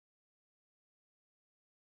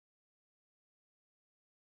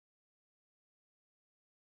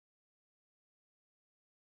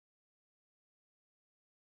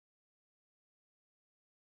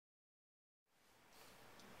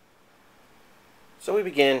So we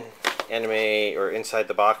begin anime, or inside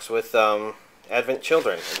the box, with Advent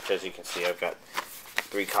Children, which, as you can see, I've got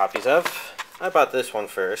 3 copies of. I bought this one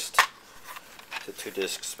first. It's a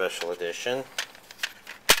 2-disc special edition.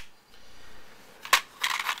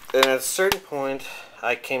 And at a certain point,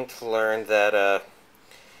 I came to learn that,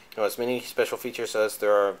 as many special features as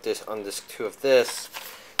there are on disc 2 of this,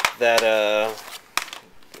 that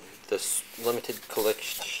this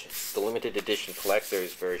the limited edition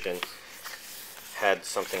collector's version had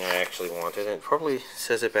something I actually wanted, and it probably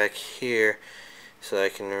says it back here so I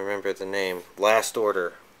can remember the name. Last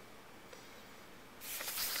Order.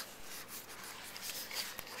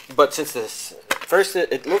 But since this first,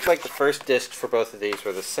 it looked like the first discs for both of these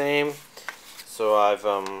were the same, so I've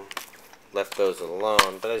left those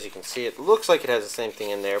alone. But as you can see, it looks like it has the same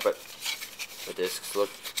thing in there, but the discs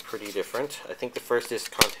look pretty different. I think the first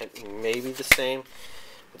disc content may be the same,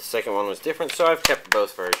 but the second one was different, so I've kept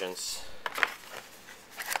both versions.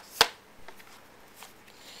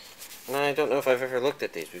 And I don't know if I've ever looked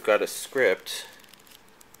at these. We've got a script.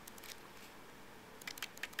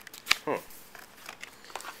 We've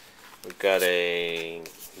got a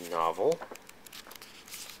novel.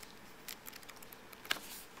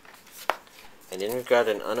 And then we've got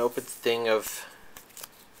an unopened thing of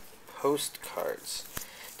postcards.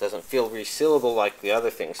 Doesn't feel resealable like the other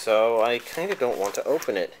thing, so I kind of don't want to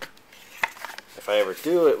open it. If I ever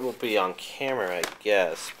do, it will be on camera, I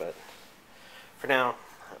guess, but for now,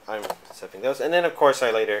 I'm accepting those. And then, of course, I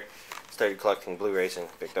later started collecting Blu-rays and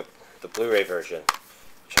picked up the Blu-ray version,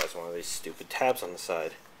 which has one of these stupid tabs on the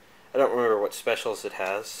side. I don't remember what specials it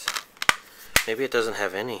has. Maybe it doesn't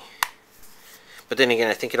have any. But then again,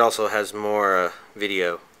 I think it also has more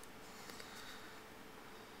video.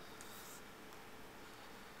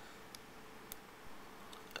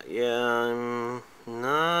 Yeah, I'm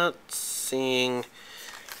not seeing...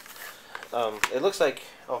 it looks like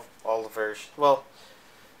all the versions... Well,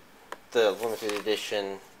 the limited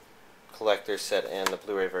edition collector set and the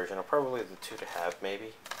Blu-ray version are probably the 2 to have,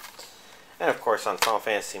 maybe. And of course, on Final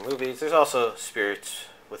Fantasy movies, there's also Spirits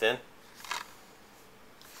Within.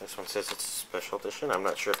 This one says it's a special edition. I'm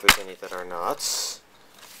not sure if there's any that are not.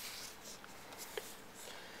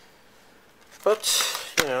 But,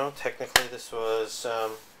 technically this was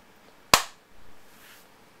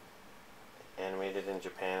animated in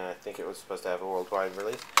Japan. I think it was supposed to have a worldwide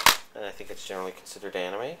release. And I think it's generally considered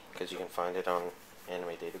anime, because you can find it on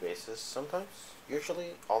anime databases sometimes.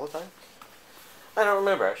 Usually, all the time. I don't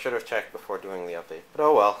remember. I should have checked before doing the update. But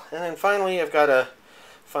oh well. And then finally, I've got a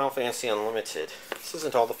Final Fantasy Unlimited. This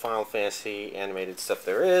isn't all the Final Fantasy animated stuff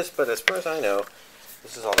there is, but as far as I know,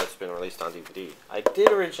 this is all that's been released on DVD. I did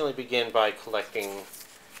originally begin by collecting...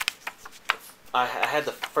 I had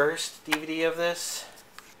the first DVD of this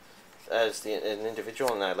as an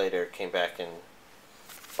individual, and I later came back and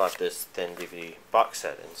bought this thin DVD box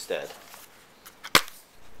set instead.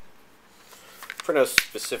 For no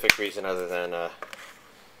specific reason other than,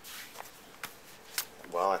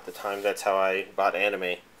 well, at the time that's how I bought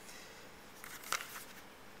anime.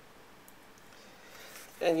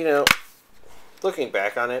 And looking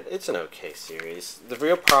back on it, it's an okay series. The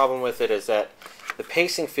real problem with it is that the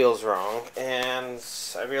pacing feels wrong, and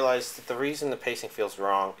I realized that the reason the pacing feels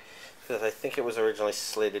wrong is because I think it was originally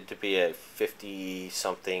slated to be a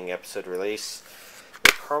 50-something episode release.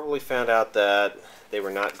 They probably found out that they were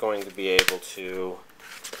not going to be able to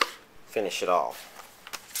finish it all.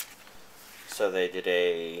 So they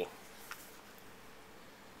did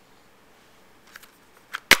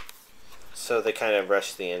So they kind of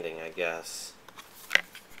rushed the ending, I guess.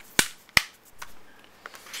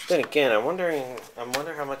 Then again, I wonder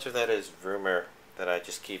how much of that is rumor that I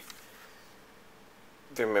just keep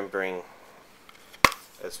remembering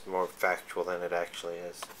as more factual than it actually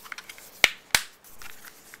is.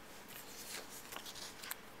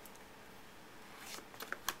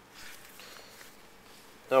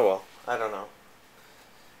 Oh well, I don't know.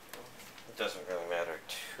 It doesn't really matter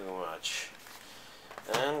too much.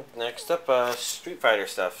 And next up, Street Fighter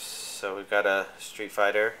stuff. So we've got a Street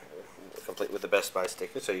Fighter, complete with the Best Buy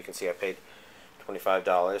sticker. So you can see I paid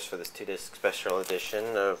 $25 for this 2-disc special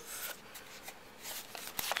edition of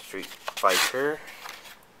Street Fighter,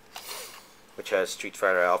 which has Street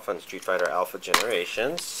Fighter Alpha and Street Fighter Alpha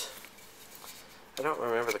Generations. I don't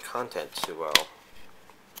remember the content too well.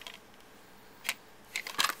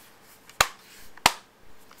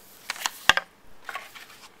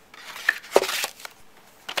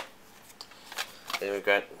 Then we've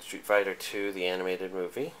got Street Fighter 2, the animated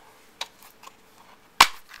movie.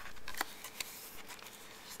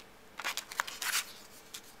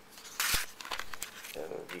 And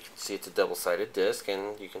you can see it's a double-sided disc,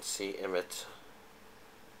 and you can see Emmett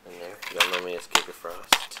in there. Y'all know me as Giga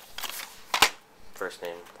Frost. First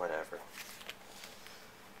name, whatever.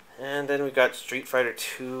 And then we got Street Fighter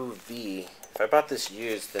 2V. If I bought this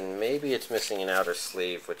used, then maybe it's missing an outer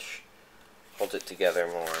sleeve, which holds it together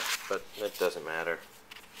more, but it doesn't matter.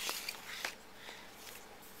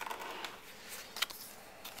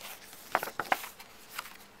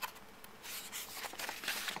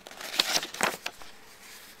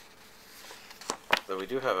 Though we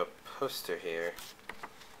do have a poster here.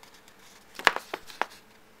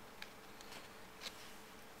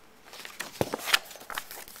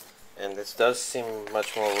 And this does seem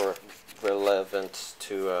much more relevant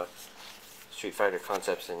to Street Fighter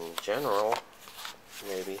concepts in general,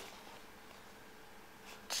 maybe.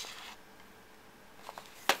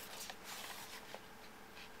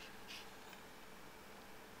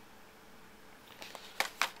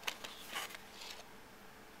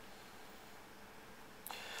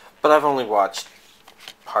 But I've only watched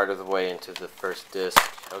part of the way into the first disc.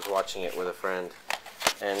 I was watching it with a friend,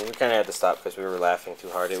 and we kind of had to stop because we were laughing too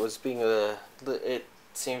hard. It was being it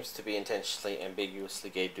seems to be intentionally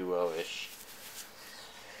ambiguously gay duo-ish,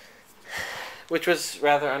 which was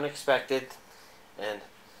rather unexpected, and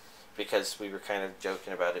because we were kind of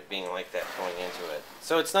joking about it being like that going into it.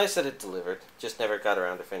 So it's nice that it delivered, just never got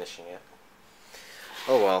around to finishing it.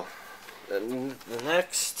 Oh well. The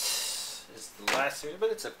next is the last series, but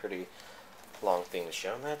it's a pretty long thing to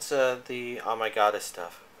show, and that's the Oh My Goddess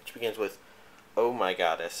stuff, which begins with Oh My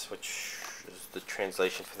Goddess, which is the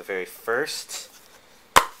translation for the very first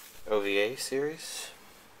OVA series.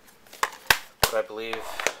 But I believe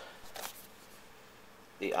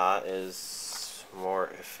the is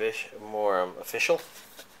more official.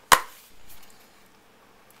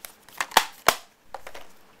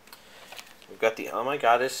 We've got the Oh My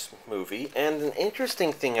Goddess movie, and an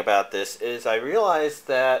interesting thing about this is I realized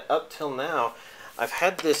that up till now I've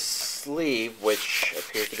had this sleeve, which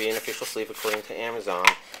appears to be an official sleeve according to Amazon,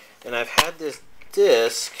 and I've had this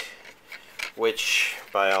disc, which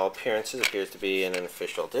by all appearances appears to be an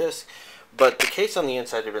official disc, but the case on the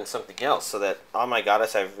inside had been something else, so that Oh My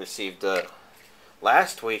Goddess I've received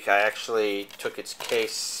last week. I actually took its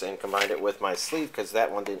case and combined it with my sleeve, because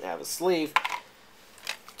that one didn't have a sleeve,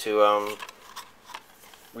 to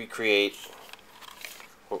recreate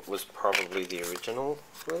what was probably the original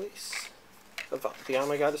release of the Oh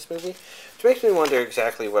My Goddess movie. Which makes me wonder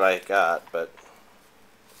exactly what I got, but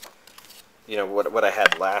you know, what I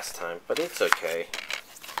had last time, but it's okay.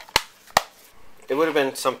 It would have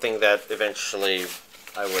been something that eventually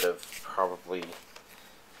I would have probably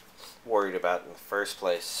worried about in the first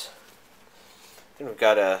place. Then we've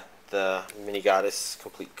got the Mini Goddess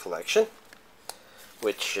Complete Collection,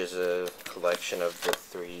 which is a collection of the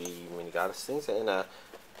 3 Mini Goddess things in a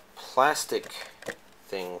plastic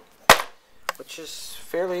thing, which is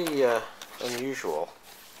fairly unusual.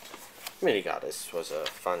 Mini Goddess was a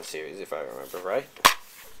fun series, if I remember right.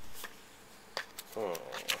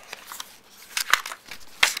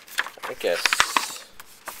 I guess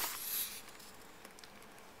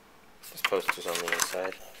this poster's on the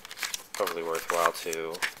inside. Probably worthwhile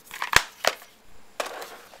to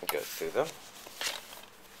go through them.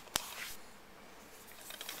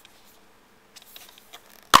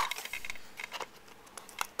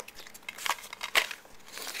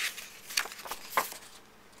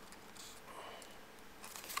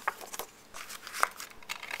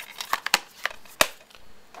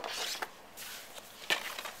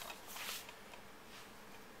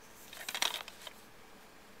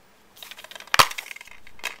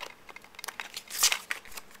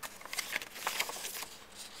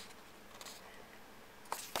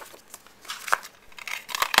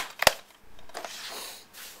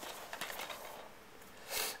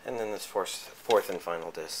 And then this fourth and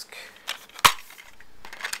final disc.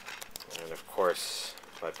 And of course,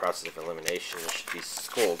 by process of elimination, it should be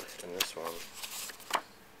Skuld in this one.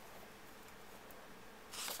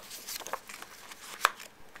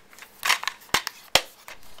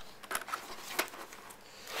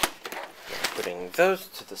 Putting those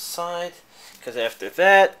to the side, because after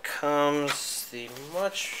that comes the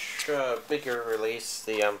much bigger release,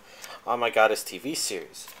 the Oh My Goddess TV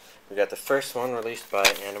series. We got the first one released by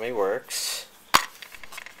Anime Works.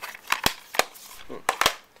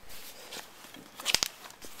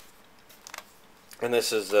 And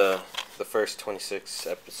this is the first 26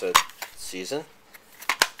 episode season.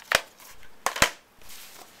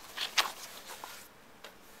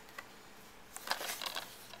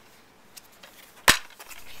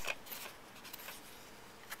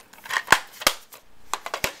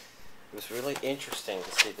 It was really interesting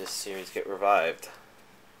to see this series get revived.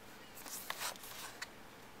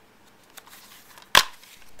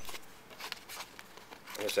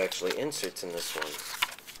 there's actually inserts in this one.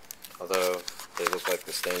 Although they look like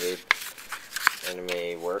the standard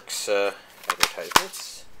Anime Works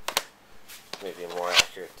advertisements. Maybe more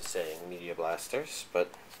accurate to say Media Blasters,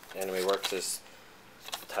 but Anime Works is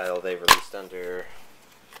the title they released under.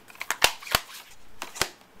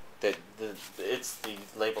 It's the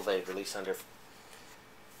label they release under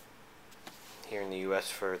here in the US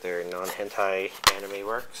for their non-hentai anime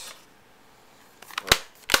works.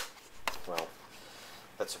 Well,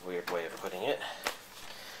 that's a weird way of putting it.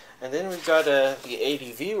 And then we got the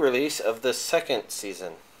ADV release of the second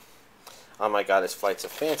season. Oh my god, it's Flights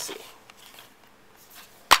of Fancy.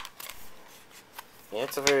 Yeah,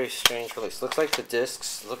 it's a very strange release. Looks like the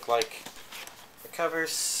discs look like the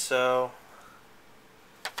covers, so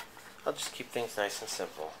I'll just keep things nice and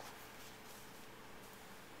simple.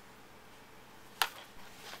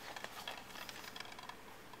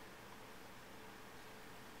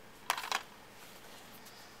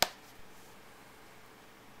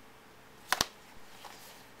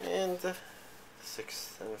 And the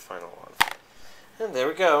sixth and final one. And there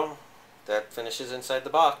we go. That finishes inside the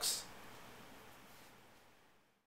box.